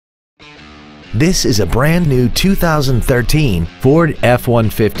This is a brand new 2013 Ford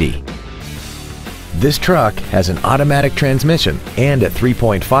F-150. This truck has an automatic transmission and a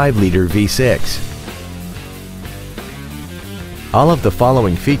 3.5-liter V6. All of the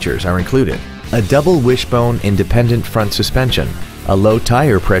following features are included: a double wishbone independent front suspension, a low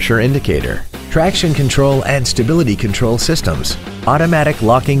tire pressure indicator, traction control and stability control systems, automatic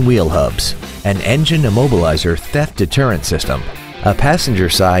locking wheel hubs, an engine immobilizer theft deterrent system, a passenger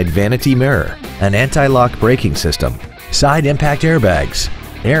side vanity mirror, an anti-lock braking system, side impact airbags,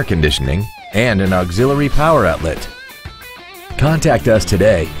 air conditioning, and an auxiliary power outlet. Contact us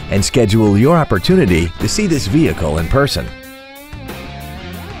today and schedule your opportunity to see this vehicle in person.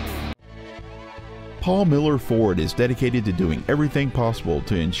 Paul Miller Ford is dedicated to doing everything possible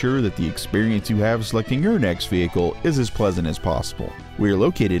to ensure that the experience you have selecting your next vehicle is as pleasant as possible. We are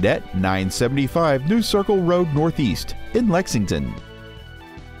located at 975 New Circle Road Northeast in Lexington.